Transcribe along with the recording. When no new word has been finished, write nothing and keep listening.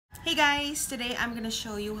Hey guys, today I'm gonna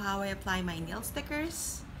show you how I apply my nail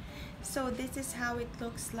stickers. So this is how it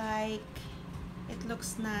looks like. It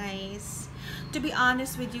looks nice. To be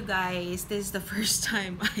honest with you guys, this is the first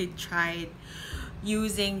time I tried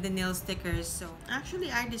using the nail stickers. So actually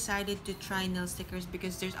I decided to try nail stickers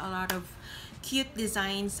because there's a lot of cute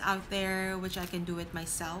designs out there which I can do it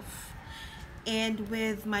myself. And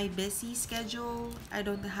with my busy schedule, I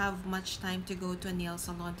don't have much time to go to a nail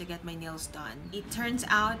salon to get my nails done. It turns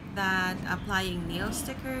out that applying nail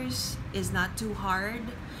stickers is not too hard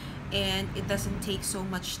and it doesn't take so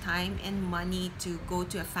much time and money to go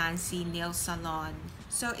to a fancy nail salon.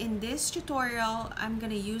 So in this tutorial, I'm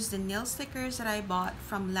gonna use the nail stickers that I bought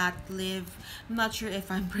from LÄTT. I'm not sure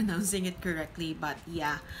if I'm pronouncing it correctly, but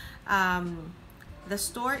yeah. The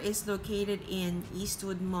store is located in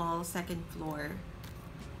Eastwood Mall, 2nd floor.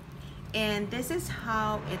 And this is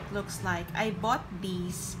how it looks like. I bought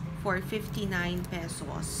these for 59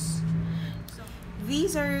 pesos. So,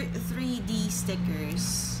 these are 3D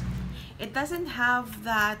stickers. It doesn't have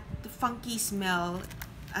that funky smell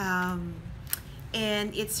and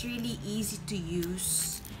it's really easy to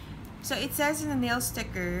use. So it says in the nail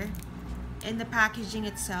sticker, in the packaging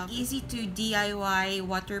itself, easy to DIY,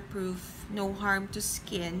 waterproof, no harm to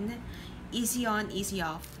skin, easy on, easy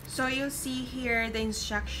off. So you'll see here the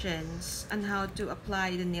instructions on how to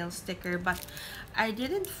apply the nail sticker, but I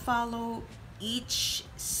didn't follow each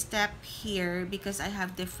step here because I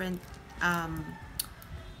have different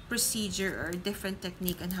procedure or different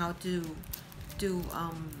technique on how to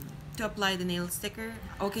apply the nail sticker.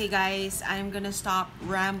 Okay guys, I'm gonna stop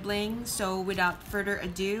rambling, so without further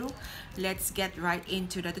ado, let's get right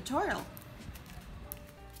into the tutorial.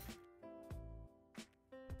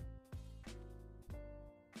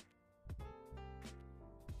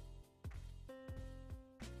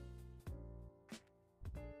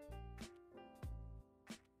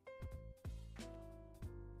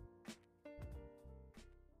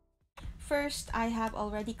 First, I have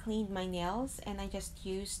already cleaned my nails and I just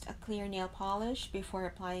used a clear nail polish before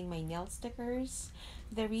applying my nail stickers.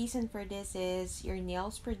 The reason for this is your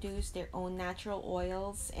nails produce their own natural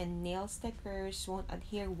oils and nail stickers won't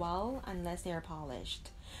adhere well unless they are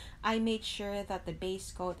polished. I made sure that the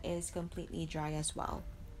base coat is completely dry as well.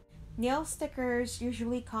 Nail stickers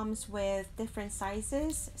usually comes with different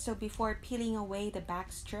sizes, so before peeling away the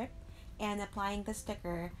back strip and applying the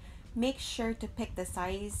sticker, make sure to pick the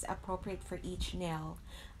size appropriate for each nail.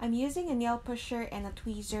 I'm using a nail pusher and a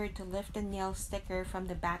tweezer to lift the nail sticker from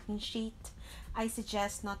the backing sheet. I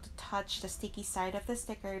suggest not to touch the sticky side of the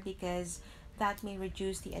sticker because that may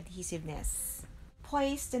reduce the adhesiveness.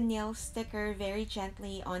 Place the nail sticker very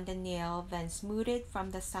gently on the nail, then smooth it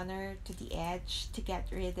from the center to the edge to get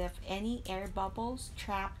rid of any air bubbles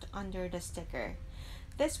trapped under the sticker.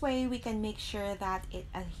 This way we can make sure that it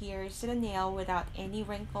adheres to the nail without any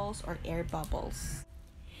wrinkles or air bubbles.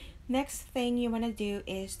 Next thing you want to do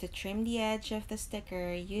is to trim the edge of the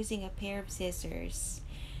sticker using a pair of scissors.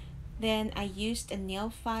 Then I used a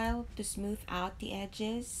nail file to smooth out the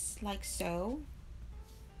edges like so.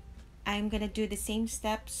 I'm gonna do the same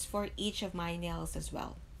steps for each of my nails as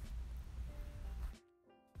well.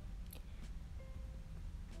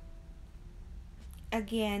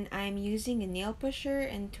 Again, I'm using a nail pusher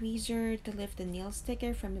and tweezer to lift the nail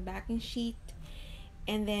sticker from the backing sheet,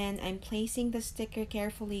 and then I'm placing the sticker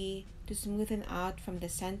carefully to smoothen out from the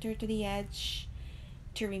center to the edge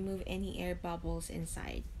to remove any air bubbles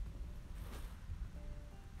inside.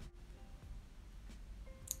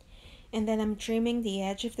 And then I'm trimming the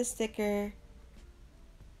edge of the sticker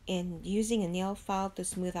and using a nail file to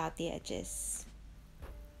smooth out the edges.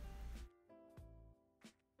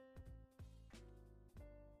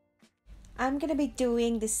 I'm gonna be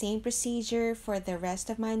doing the same procedure for the rest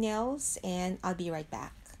of my nails and I'll be right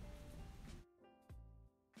back.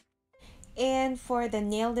 And for the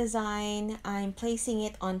nail design, I'm placing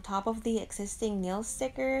it on top of the existing nail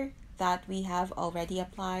sticker that we have already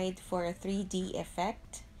applied for a 3D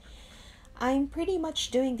effect. I'm pretty much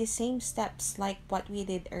doing the same steps like what we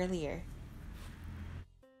did earlier.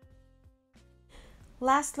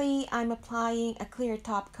 Lastly, I'm applying a clear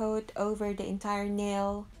top coat over the entire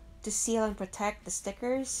nail to seal and protect the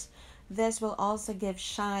stickers. This will also give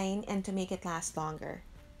shine and to make it last longer.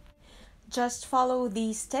 Just follow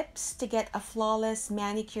these tips to get a flawless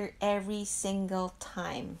manicure every single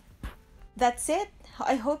time. That's it.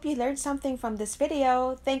 I hope you learned something from this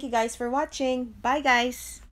video. Thank you guys for watching. Bye guys!